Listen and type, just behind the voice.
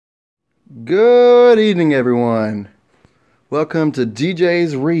Good evening, everyone. Welcome to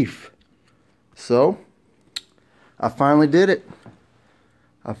DJ's Reef. So, I finally did it.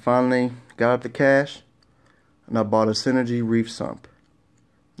 I finally got out the cash and I bought a Synergy Reef Sump.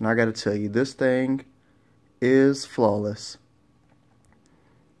 And I gotta tell you, this thing is flawless.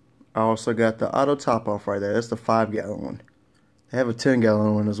 I also got the auto top off right there. That's the 5-gallon one. They have a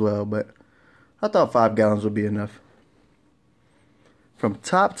 10-gallon one as well, but I thought 5 gallons would be enough. From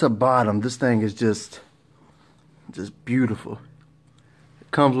top to bottom, this thing is just beautiful. It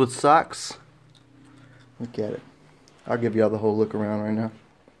comes with socks. Look at it. I'll give y'all the whole look around right now.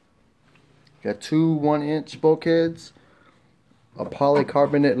 Got two 1-inch bulkheads, a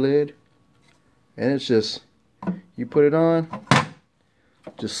polycarbonate lid, and it's just, you put it on,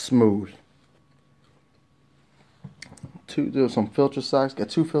 just smooth. There's some filter socks. Got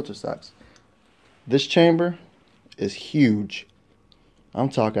 2 filter socks. This chamber is huge. I'm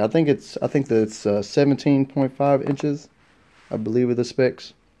talking. I think that it's 17.5 inches. I believe are the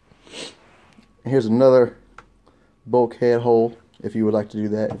specs. Here's another bulkhead hole if you would like to do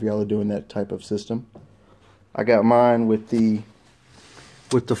that. If y'all are doing that type of system. I got mine with the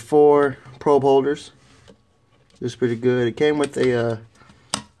 4 probe holders. This is pretty good. It came with a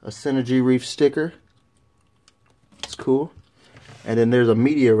Synergy Reef sticker. It's cool. And then there's a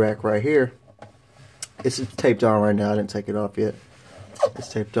media rack right here. It's taped on right now. I didn't take it off yet. It's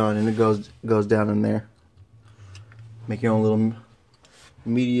taped on and it goes down in there. Make your own little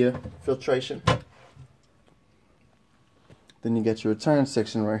media filtration. Then you got your return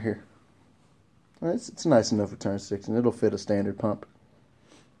section right here. It's nice enough return section. It'll fit a standard pump.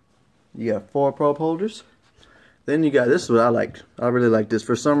 You got 4 probe holders. Then you got, this is what I liked. I really like this.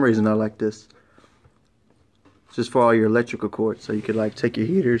 For some reason I like this. It's just for all your electrical cords. So you could like take your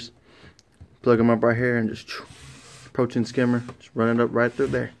heaters, plug them up right here and just protein skimmer, just run it up right through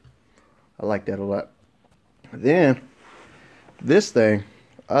there. I like that a lot. Then this thing,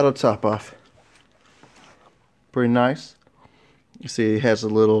 auto top off. Pretty nice. You see it has a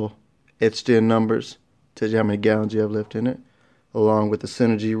little etched in numbers. Tells you how many gallons you have left in it. Along with the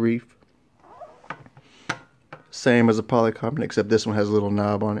Synergy Reef. Same as a polycarbonate, except this one has a little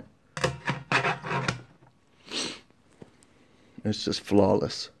knob on it. It's just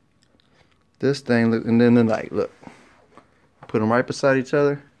flawless. This thing, look, and then the light, look. Put them right beside each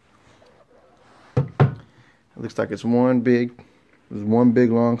other. It looks like it's one big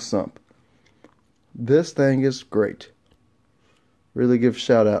long sump. This thing is great. Really give a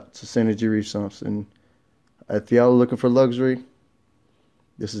shout out to Synergy Reef Sumps. And if y'all are looking for luxury,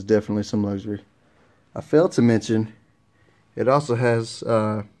 this is definitely some luxury. I failed to mention, it also has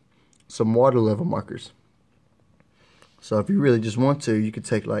some water level markers. So if you really just want to, you could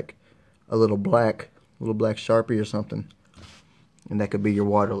take like a little black Sharpie or something, and that could be your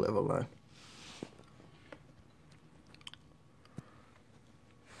water level line.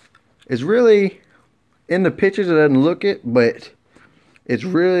 It's really, in the pictures it doesn't look it, but it's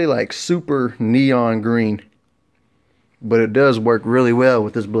really like super neon green. But it does work really well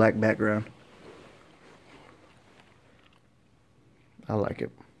with this black background. I like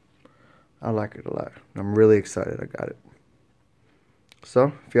it. I like it a lot. I'm really excited I got it.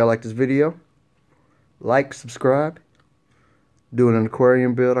 So, if y'all like this video, like, subscribe. Doing an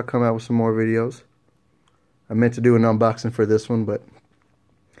aquarium build. I'll come out with some more videos. I meant to do an unboxing for this one, but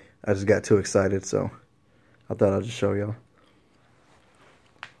I just got too excited, so I thought I'd just show y'all.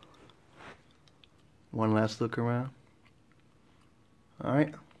 One last look around.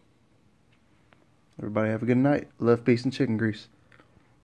 Alright. Everybody have a good night. Love, peace, and chicken grease.